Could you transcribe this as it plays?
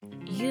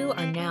You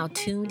are now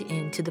tuned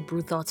in to the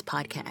Brew Thoughts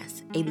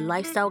Podcast, a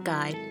lifestyle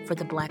guide for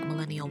the Black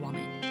millennial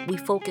woman. We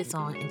focus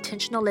on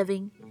intentional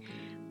living,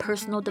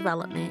 personal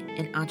development,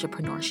 and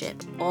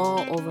entrepreneurship, all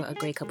over a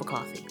great cup of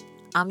coffee.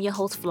 I'm your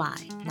host, Fly.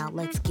 Now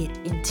let's get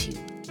into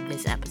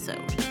this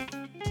episode.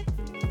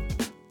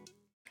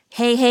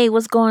 Hey,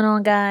 what's going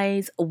on,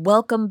 guys?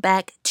 Welcome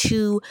back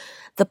to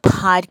the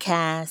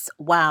podcast.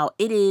 Wow,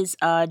 it is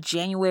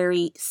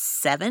January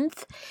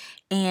 7th.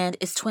 And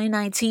it's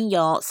 2019,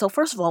 y'all. So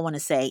first of all, I want to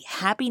say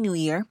Happy New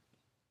Year.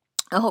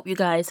 I hope you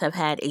guys have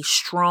had a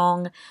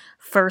strong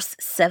first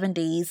 7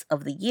 days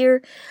of the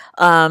year.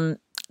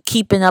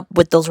 Keeping up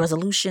with those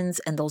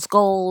resolutions and those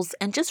goals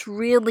and just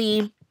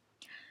really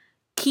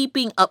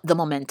keeping up the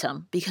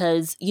momentum.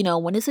 Because,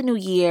 when it's a new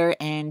year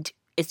and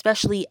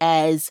especially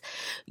as,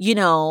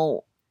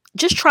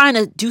 just trying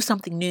to do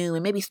something new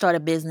and maybe start a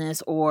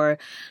business or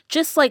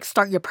just like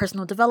start your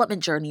personal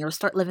development journey or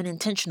start living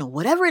intentional,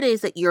 whatever it is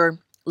that you're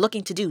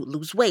looking to do,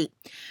 lose weight,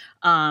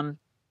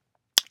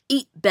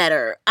 eat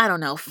better, I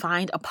don't know,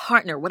 find a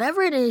partner,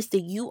 whatever it is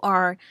that you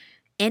are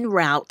en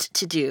route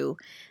to do.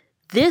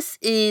 This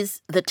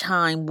is the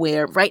time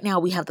where right now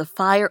we have the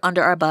fire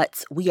under our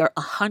butts. We are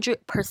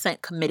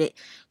 100% committed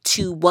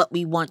to what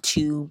we want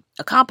to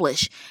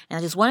accomplish. And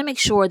I just want to make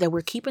sure that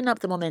we're keeping up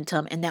the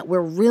momentum and that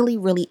we're really,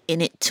 really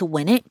in it to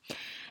win it.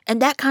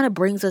 And that kind of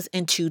brings us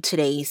into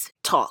today's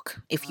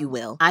talk, if you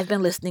will. I've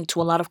been listening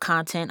to a lot of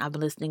content. I've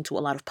been listening to a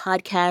lot of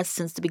podcasts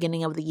since the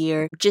beginning of the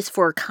year. Just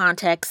for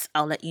context,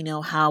 I'll let you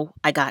know how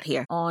I got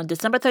here. On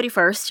December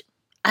 31st,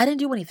 I didn't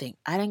do anything.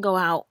 I didn't go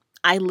out.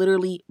 I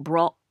literally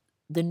brought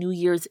the New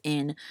Year's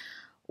in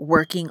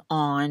working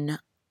on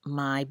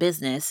my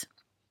business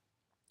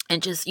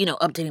and just,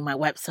 updating my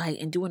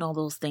website and doing all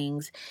those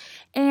things.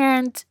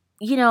 And,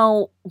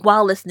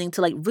 while listening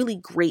to like really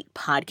great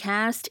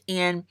podcasts,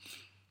 and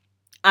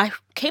I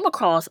came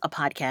across a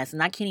podcast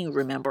and I can't even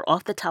remember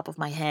off the top of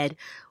my head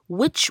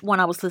which one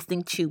I was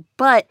listening to,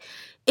 but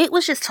it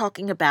was just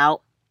talking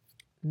about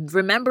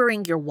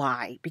remembering your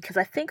why. Because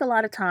I think a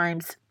lot of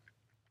times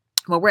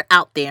when we're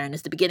out there and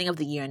it's the beginning of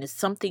the year and it's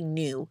something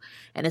new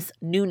and it's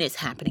newness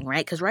happening,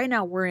 right? Because right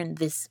now we're in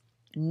this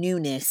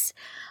newness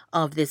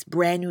of this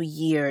brand new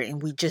year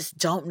and we just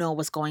don't know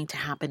what's going to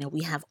happen and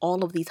we have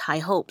all of these high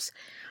hopes.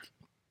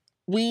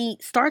 We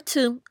start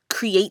to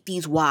create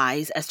these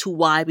whys as to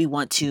why we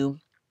want to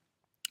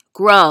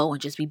grow and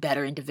just be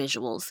better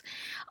individuals,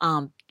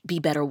 be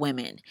better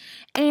women.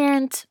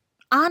 And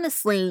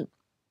honestly,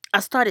 I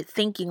started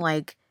thinking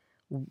like,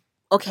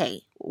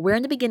 okay, we're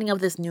in the beginning of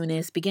this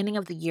newness, beginning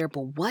of the year,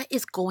 but what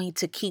is going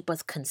to keep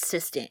us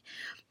consistent?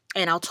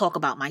 And I'll talk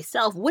about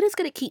myself. What is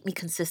going to keep me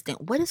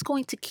consistent? What is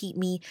going to keep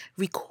me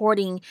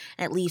recording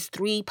at least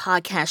 3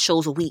 podcast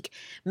shows a week,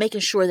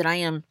 making sure that I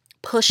am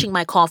pushing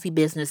my coffee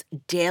business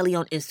daily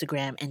on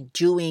Instagram and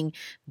doing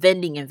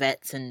vending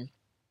events and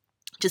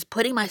just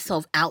putting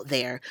myself out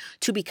there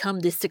to become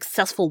this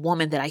successful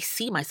woman that I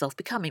see myself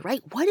becoming,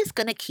 right? What is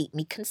going to keep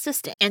me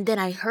consistent? And then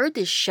I heard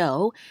this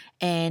show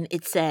and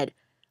it said,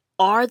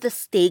 are the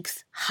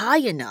stakes high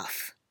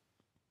enough?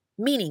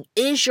 Meaning,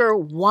 is your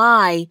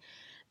why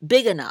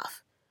big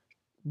enough?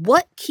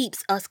 What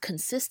keeps us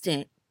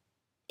consistent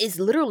is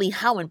literally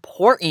how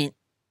important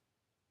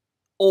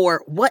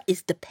or what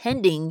is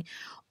depending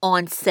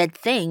on said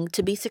thing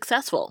to be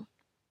successful.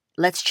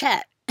 Let's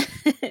chat.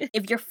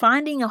 If you're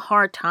finding a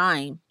hard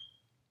time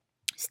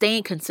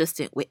staying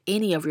consistent with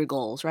any of your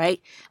goals,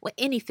 right? With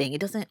anything, it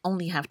doesn't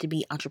only have to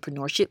be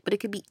entrepreneurship, but it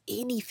could be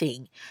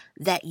anything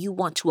that you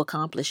want to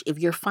accomplish. If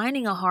you're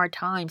finding a hard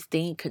time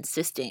staying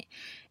consistent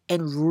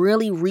and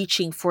really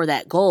reaching for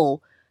that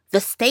goal,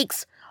 the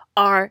stakes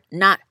are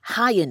not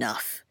high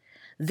enough.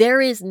 There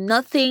is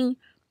nothing,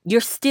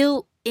 you're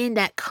still in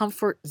that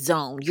comfort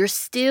zone. You're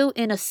still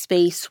in a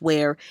space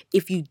where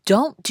if you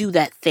don't do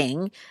that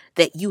thing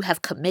that you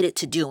have committed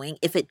to doing,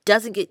 if it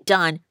doesn't get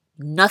done,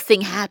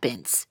 nothing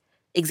happens.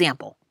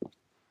 Example.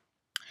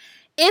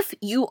 If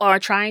you are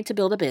trying to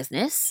build a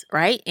business,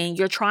 right, and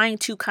you're trying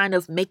to kind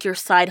of make your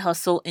side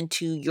hustle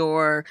into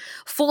your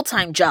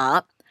full-time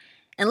job,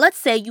 and let's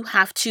say you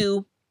have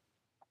to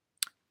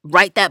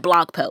write that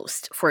blog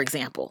post, for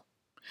example.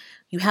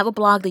 You have a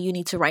blog that you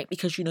need to write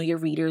because you know your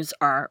readers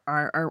are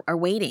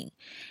waiting,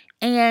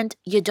 and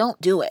you don't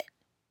do it.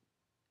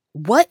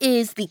 What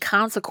is the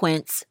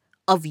consequence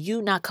of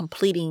you not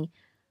completing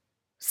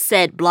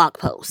said blog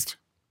post?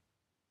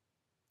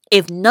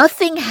 If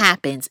nothing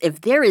happens,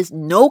 if there is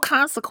no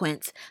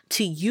consequence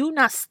to you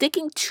not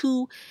sticking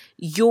to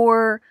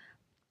your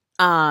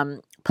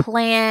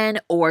plan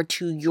or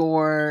to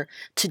your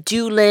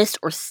to-do list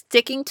or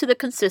sticking to the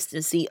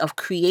consistency of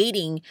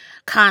creating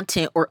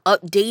content or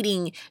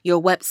updating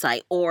your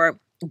website or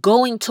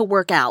going to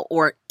work out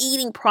or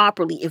eating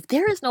properly, if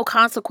there is no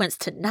consequence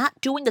to not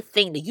doing the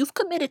thing that you've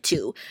committed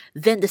to,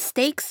 then the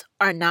stakes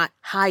are not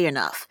high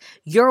enough.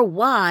 Your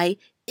why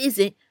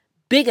isn't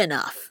big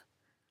enough.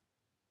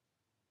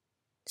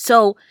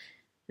 So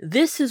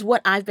this is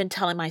what I've been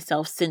telling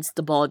myself since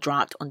the ball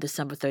dropped on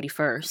December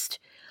 31st.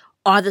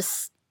 Are the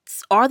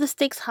Are the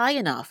stakes high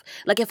enough?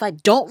 Like if I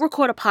don't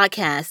record a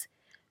podcast,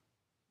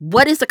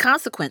 what is the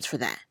consequence for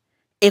that?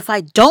 If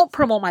I don't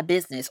promote my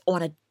business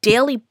on a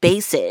daily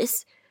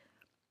basis,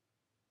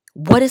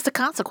 what is the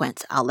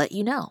consequence? I'll let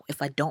you know.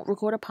 If I don't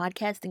record a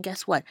podcast, then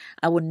guess what?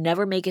 I will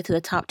never make it to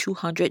the top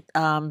 200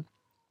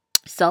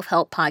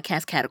 self-help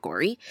podcast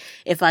category.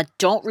 If I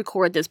don't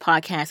record this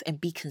podcast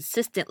and be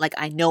consistent like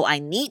I know I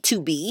need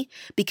to be,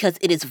 because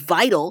it is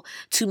vital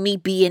to me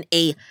being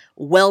a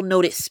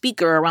well-noted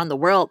speaker around the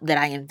world that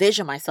I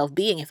envision myself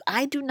being. If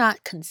I do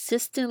not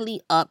consistently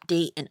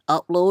update and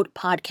upload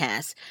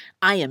podcasts,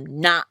 I am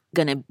not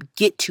going to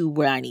get to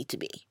where I need to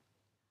be.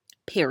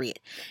 Period.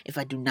 If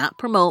I do not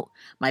promote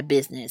my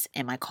business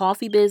and my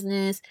coffee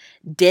business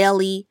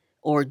daily,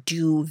 or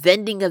do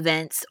vending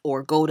events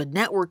or go to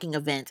networking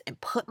events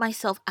and put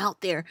myself out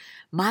there,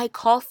 my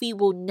coffee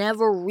will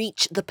never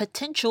reach the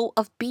potential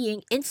of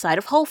being inside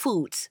of Whole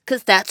Foods,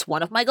 because that's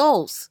one of my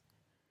goals.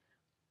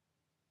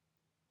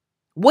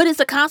 What is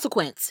the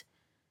consequence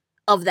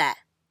of that?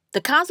 The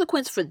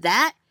consequence for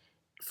that,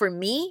 for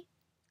me,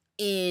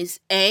 is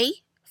A,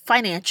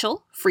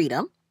 financial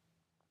freedom,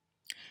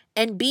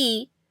 and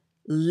B,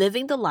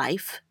 living the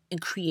life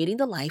and creating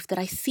the life that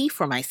I see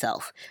for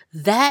myself.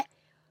 That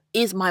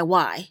is my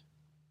why.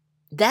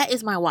 That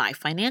is my why.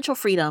 Financial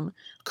freedom,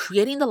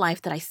 creating the life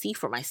that I see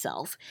for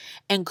myself,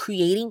 and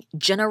creating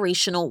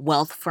generational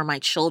wealth for my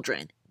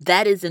children.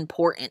 That is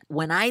important.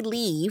 When I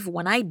leave,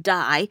 when I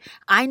die,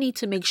 I need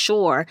to make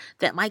sure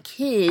that my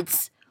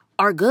kids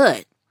are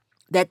good,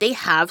 that they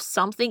have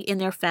something in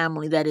their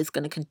family that is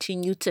going to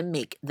continue to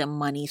make them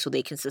money so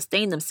they can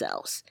sustain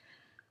themselves.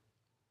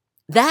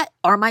 Those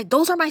are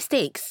my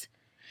stakes.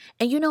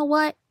 And you know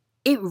what?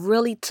 It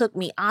really took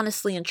me,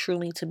 honestly and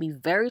truly, to be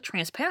very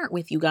transparent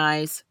with you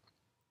guys.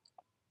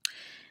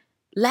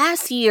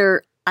 Last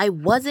year, I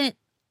wasn't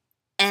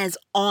as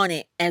on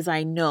it as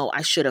I know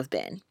I should have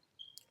been.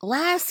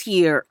 Last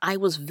year, I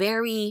was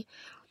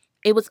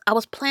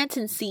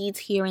planting seeds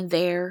here and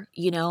there,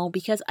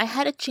 because I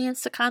had a chance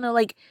to kind of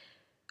like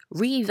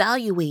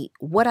reevaluate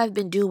what I've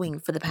been doing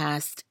for the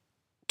past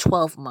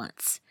 12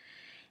 months.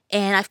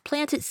 And I've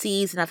planted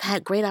seeds and I've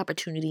had great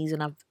opportunities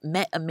and I've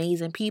met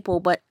amazing people.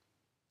 But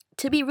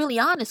to be really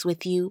honest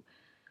with you,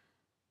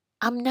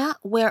 I'm not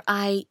where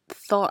I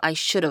thought I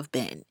should have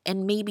been.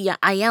 And maybe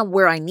I am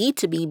where I need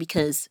to be,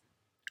 because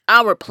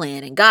our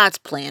plan and God's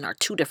plan are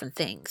two different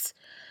things.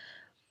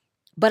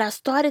 But I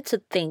started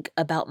to think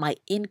about my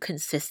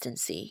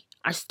inconsistency.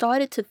 I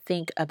started to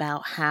think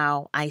about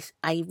how I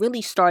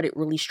really started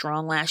really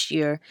strong last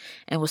year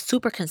and was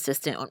super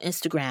consistent on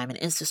Instagram and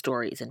Insta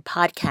stories and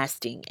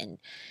podcasting.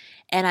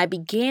 And I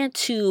began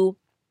to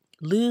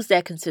lose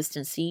that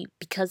consistency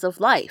because of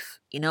life.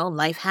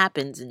 Life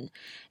happens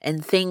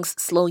and things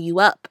slow you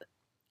up.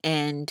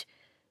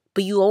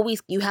 But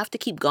you have to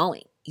keep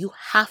going. You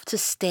have to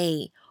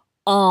stay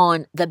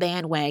on the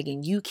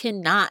bandwagon. You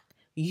cannot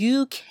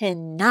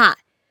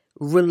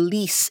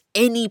release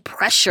any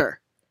pressure.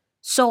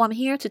 So I'm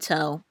here to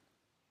tell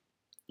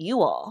you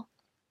all,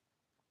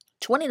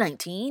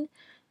 2019,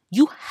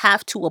 you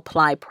have to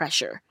apply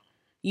pressure.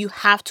 You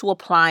have to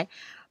apply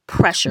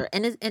pressure.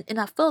 And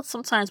I feel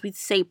sometimes we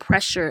say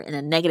pressure in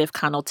a negative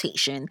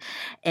connotation,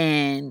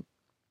 and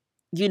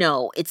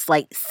it's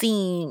like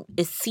seen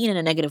in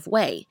a negative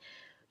way.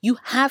 You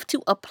have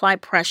to apply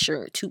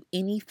pressure to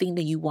anything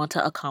that you want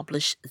to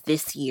accomplish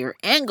this year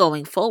and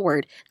going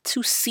forward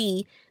to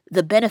see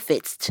the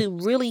benefits, to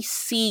really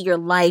see your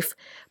life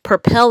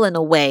propel in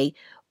a way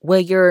where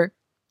you're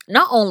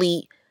not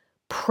only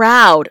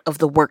proud of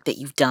the work that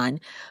you've done,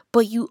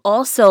 but you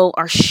also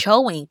are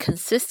showing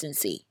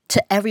consistency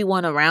to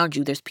everyone around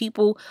you. There's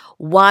people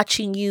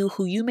watching you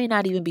who you may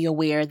not even be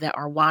aware that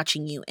are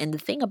watching you. And the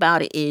thing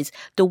about it is,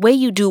 the way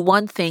you do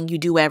one thing, you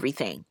do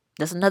everything.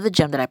 That's another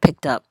gem that I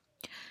picked up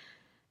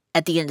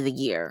at the end of the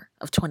year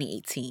of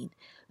 2018.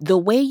 The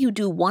way you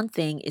do one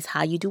thing is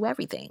how you do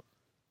everything.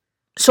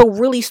 So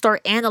really start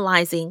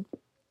analyzing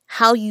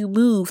how you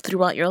move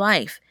throughout your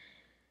life,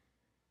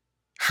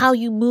 how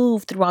you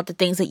move throughout the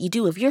things that you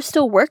do. If you're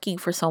still working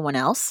for someone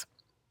else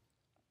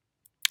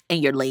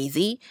and you're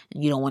lazy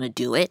and you don't want to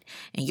do it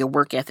and your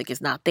work ethic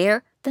is not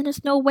there, then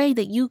there's no way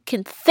that you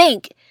can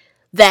think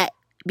that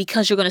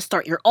because you're going to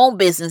start your own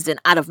business and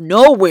out of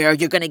nowhere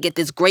you're going to get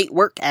this great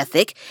work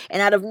ethic,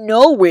 and out of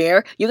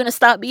nowhere you're going to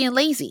stop being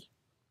lazy.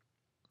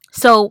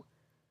 So,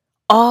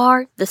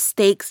 are the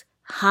stakes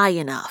high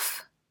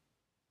enough?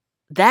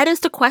 That is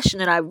the question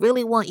that I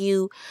really want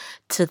you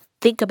to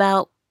think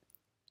about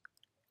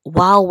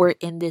while we're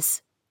in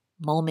this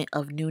moment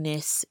of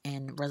newness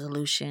and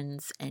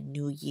resolutions and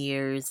New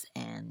Year's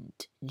and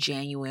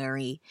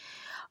January.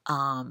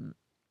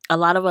 A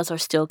lot of us are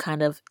still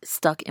kind of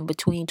stuck in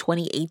between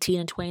 2018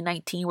 and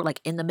 2019. We're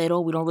like in the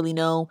middle. We don't really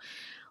know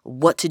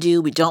what to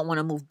do. We don't want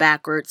to move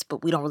backwards,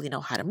 but we don't really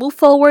know how to move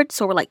forward.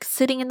 So we're like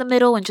sitting in the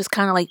middle and just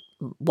kind of like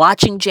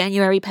watching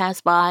January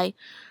pass by.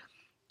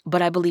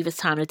 But I believe it's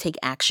time to take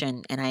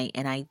action. And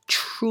I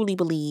truly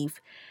believe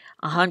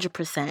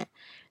 100%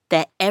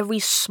 that every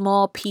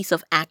small piece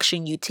of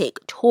action you take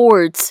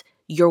towards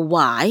your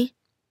why,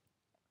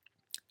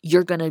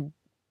 you're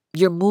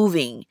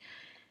moving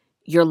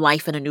your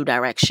life in a new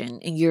direction,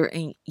 and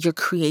you're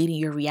creating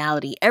your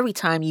reality every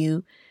time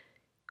you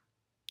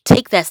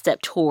take that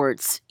step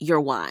towards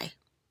your why.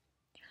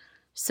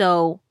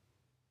 So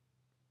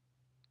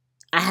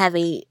I have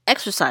a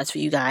exercise for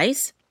you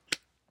guys,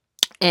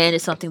 and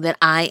it's something that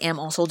I am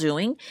also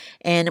doing,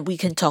 and we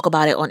can talk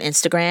about it on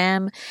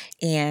Instagram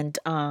and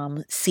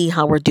see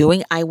how we're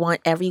doing. I want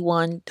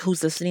everyone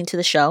who's listening to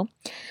the show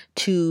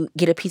to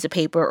get a piece of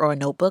paper or a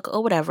notebook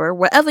or whatever,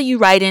 wherever you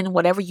write in,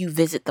 whatever you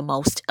visit the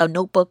most, a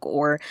notebook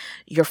or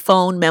your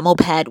phone, memo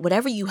pad,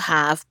 whatever you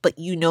have, but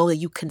you know that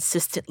you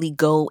consistently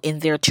go in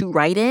there to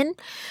write in,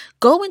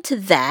 go into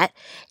that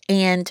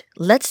and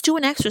let's do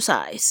an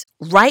exercise.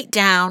 Write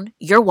down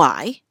your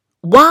why.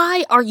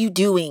 Why are you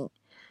doing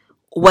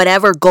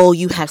whatever goal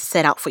you have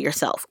set out for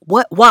yourself?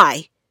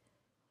 Why?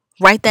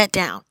 Write that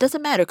down.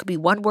 Doesn't matter. It could be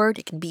one word.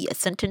 It can be a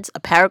sentence, a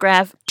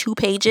paragraph, 2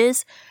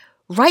 pages.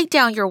 Write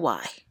down your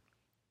why.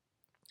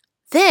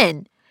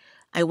 Then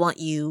I want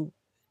you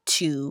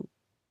to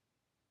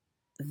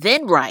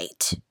then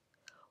write,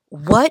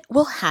 what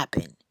will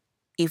happen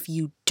if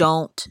you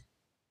don't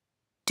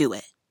do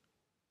it?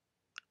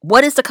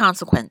 What is the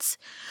consequence?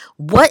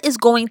 What is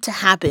going to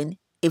happen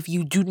if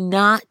you do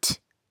not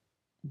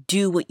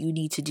do what you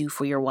need to do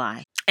for your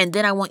why? And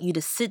then I want you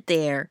to sit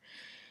there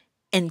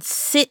and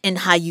sit in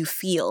how you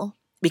feel.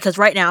 Because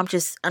right now I'm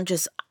just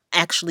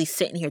actually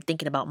sitting here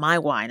thinking about my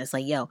why. And it's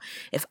like, yo,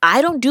 if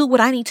I don't do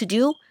what I need to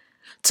do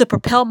to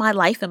propel my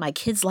life and my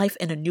kids' life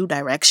in a new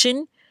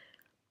direction,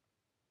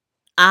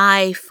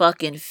 I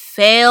fucking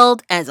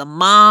failed as a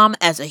mom,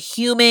 as a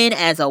human,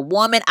 as a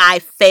woman. I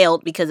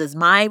failed because it's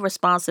my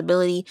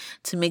responsibility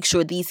to make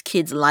sure these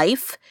kids'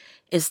 life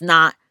is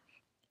not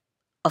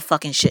a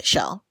fucking shit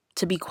show,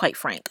 to be quite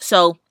frank.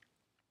 So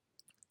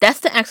that's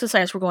the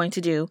exercise we're going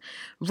to do.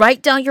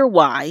 Write down your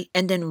why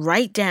and then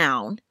write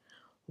down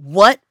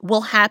what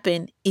will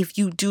happen if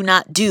you do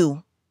not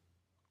do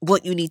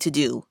what you need to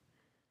do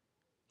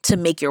to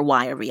make your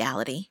why a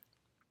reality.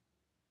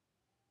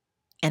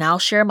 And I'll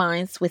share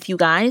mine with you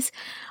guys.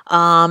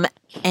 And,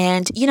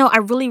 I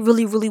really,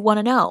 really, really want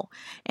to know.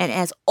 And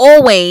as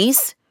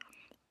always,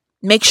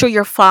 make sure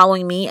you're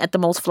following me at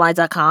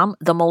themostfly.com,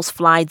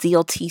 themostfly,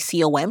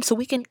 ZOTCOM, so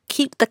we can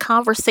keep the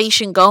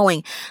conversation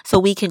going, so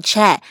we can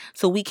chat,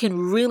 so we can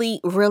really,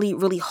 really,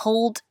 really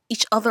hold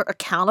each other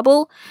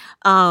accountable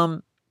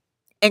and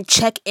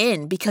check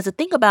in. Because the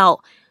thing about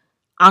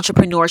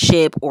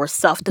entrepreneurship or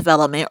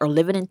self-development or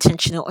living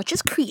intentional or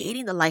just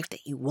creating the life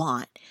that you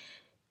want,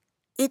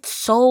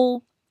 it's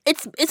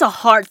a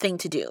hard thing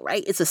to do,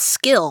 right? It's a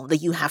skill that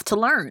you have to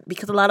learn,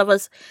 because a lot of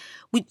us,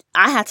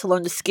 I had to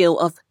learn the skill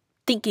of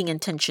thinking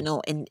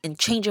intentional and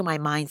changing my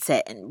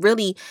mindset and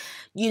really,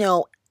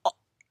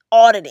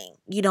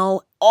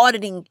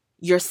 auditing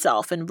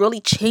yourself and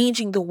really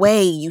changing the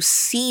way you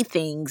see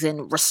things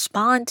and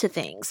respond to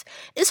things.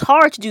 It's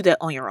hard to do that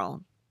on your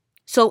own.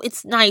 So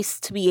it's nice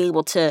to be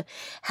able to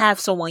have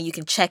someone you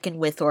can check in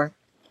with, or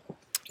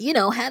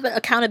have an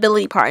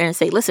accountability partner and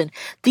say, listen,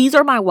 these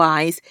are my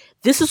whys.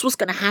 This is what's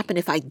going to happen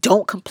if I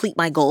don't complete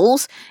my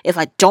goals. If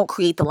I don't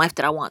create the life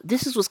that I want,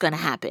 this is what's going to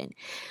happen.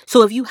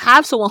 So if you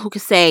have someone who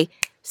can say,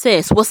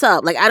 sis, what's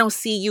up? Like, I don't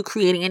see you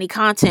creating any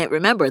content.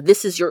 Remember,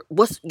 this is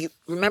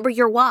remember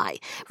your why.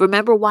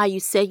 Remember why you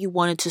said you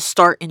wanted to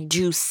start and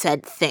do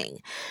said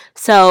thing.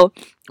 So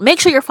make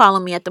sure you're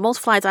following me at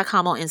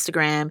themostfly.com on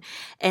Instagram.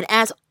 And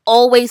as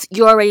always,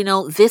 you already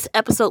know this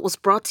episode was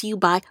brought to you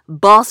by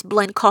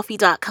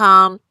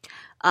bossblendcoffee.com.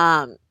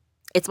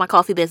 It's my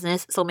coffee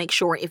business. So make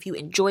sure, if you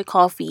enjoy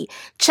coffee,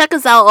 check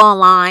us out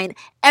online.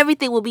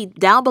 Everything will be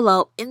down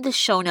below in the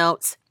show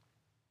notes,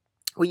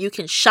 where you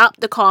can shop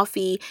the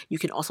coffee. You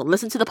can also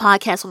listen to the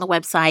podcast on the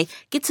website,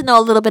 get to know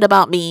a little bit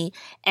about me,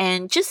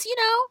 and just,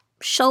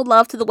 show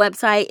love to the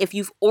website. If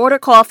you've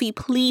ordered coffee,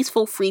 please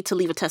feel free to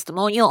leave a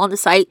testimonial on the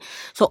site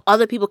so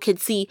other people can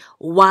see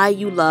why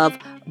you love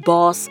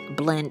Boss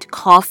Blend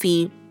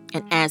Coffee.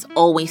 And as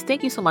always,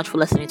 thank you so much for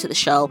listening to the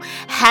show.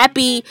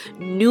 Happy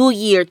New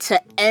Year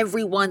to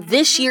everyone.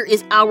 This year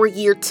is our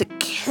year to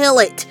kill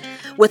it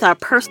with our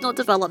personal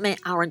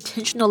development, our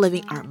intentional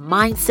living, our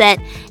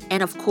mindset,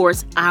 and of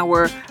course,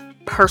 our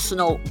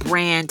personal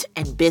brand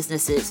and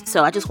businesses.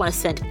 So I just want to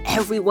send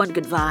everyone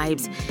good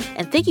vibes.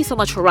 And thank you so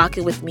much for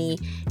rocking with me.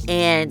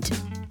 And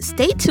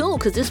stay tuned,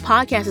 because this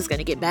podcast is going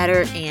to get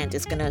better and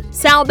it's going to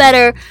sound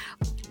better.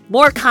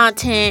 More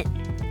content.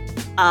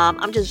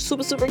 I'm just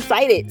super, super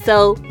excited.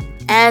 So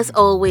as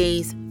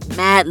always,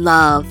 mad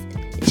love.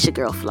 It's your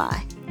girl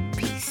Fly.